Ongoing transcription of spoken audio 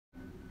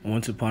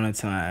Once upon a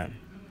time,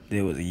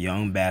 there was a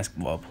young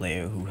basketball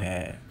player who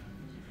had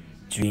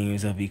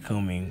dreams of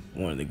becoming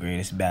one of the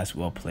greatest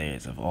basketball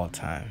players of all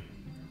time.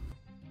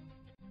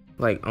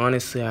 Like,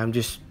 honestly,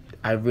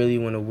 I really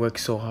want to work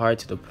so hard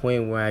to the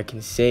point where I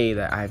can say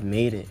that I've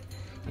made it,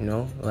 you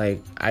know?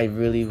 Like, I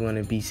really want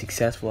to be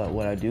successful at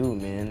what I do,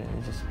 man.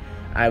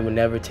 I would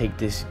never take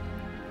this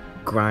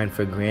grind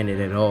for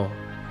granted at all.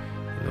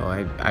 You know,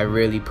 I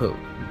really put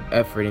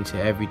effort into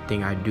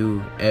everything I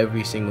do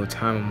every single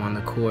time I'm on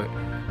the court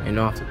and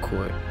off the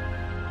court.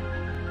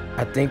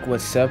 I think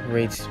what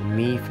separates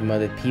me from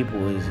other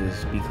people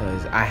is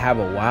because I have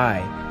a why.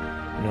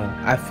 You know,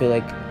 I feel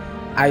like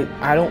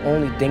I don't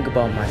only think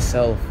about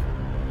myself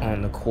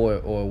on the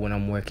court or when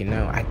I'm working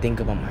out. I think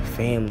about my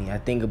family. I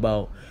think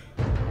about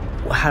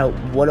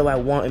what do I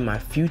want in my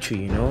future,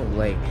 you know?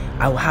 Like,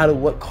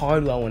 what car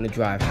do I want to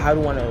drive? How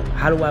do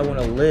I want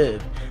to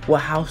live? What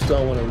house do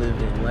I want to live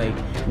in? Like,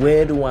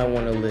 where do I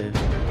want to live?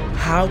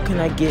 How can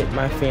I get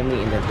my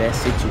family in the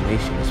best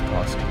situation as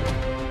possible?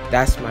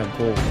 That's my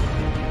goal.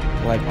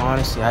 Like,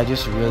 honestly, I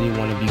just really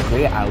want to be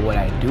great at what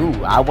I do.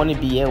 I want to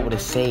be able to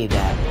say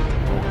that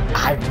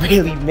I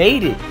really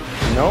made it,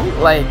 you know?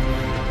 Like,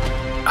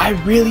 I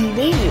really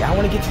made it. I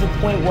want to get to the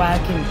point where I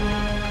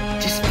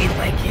can just be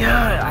like,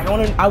 yeah,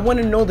 I want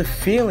to know the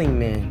feeling,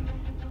 man.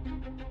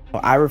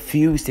 I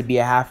refuse to be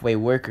a halfway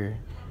worker.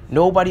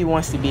 Nobody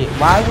wants to be.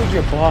 Why would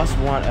your boss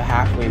want a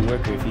halfway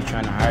worker if he's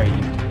trying to hire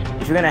you?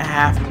 If you're gonna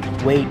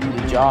halfway do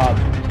the job,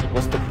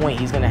 what's the point?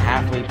 He's gonna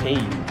halfway pay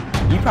you.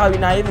 You're probably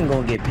not even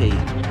gonna get paid.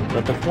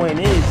 But the point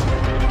is,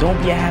 don't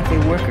be a halfway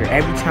worker.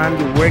 Every time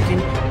you're working,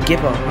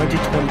 give 120%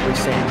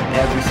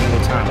 every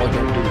single time, or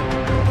don't do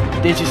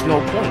it. There's just no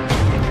point.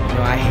 You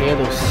know, I hear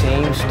those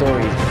same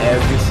stories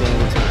every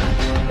single time.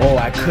 Oh,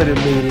 I could have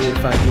made it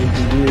if I didn't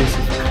do this.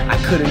 I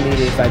could have made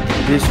it if I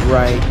did this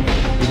right.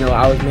 You know,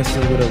 I was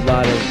messing with a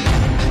lot of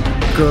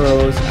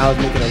girls. I was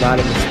making a lot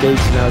of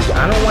mistakes, and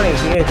I don't want to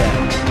hear that.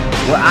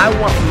 What I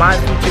want for my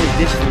future is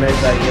different from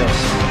everybody else.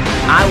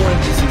 I want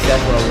to be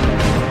successful at what I'm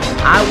doing.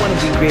 I want to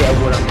be great at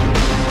what I'm doing.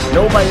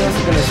 Nobody else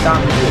is going to stop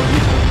me doing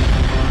it.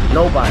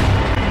 Nobody.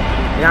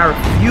 And I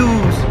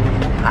refuse,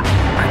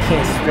 I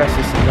can't stress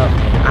this enough,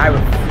 man. I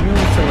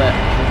refuse to let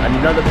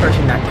another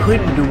person that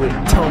couldn't do it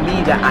tell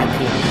me that I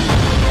can't do it.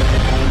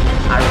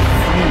 I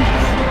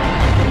refuse.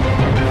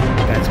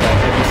 That's why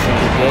every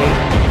single day,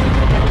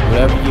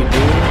 whatever you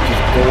do,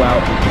 just go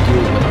out and do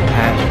it with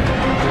passion,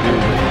 do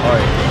it with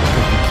heart,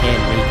 because you can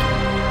make it.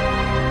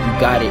 You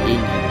got it in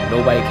you.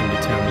 Nobody can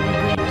determine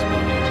your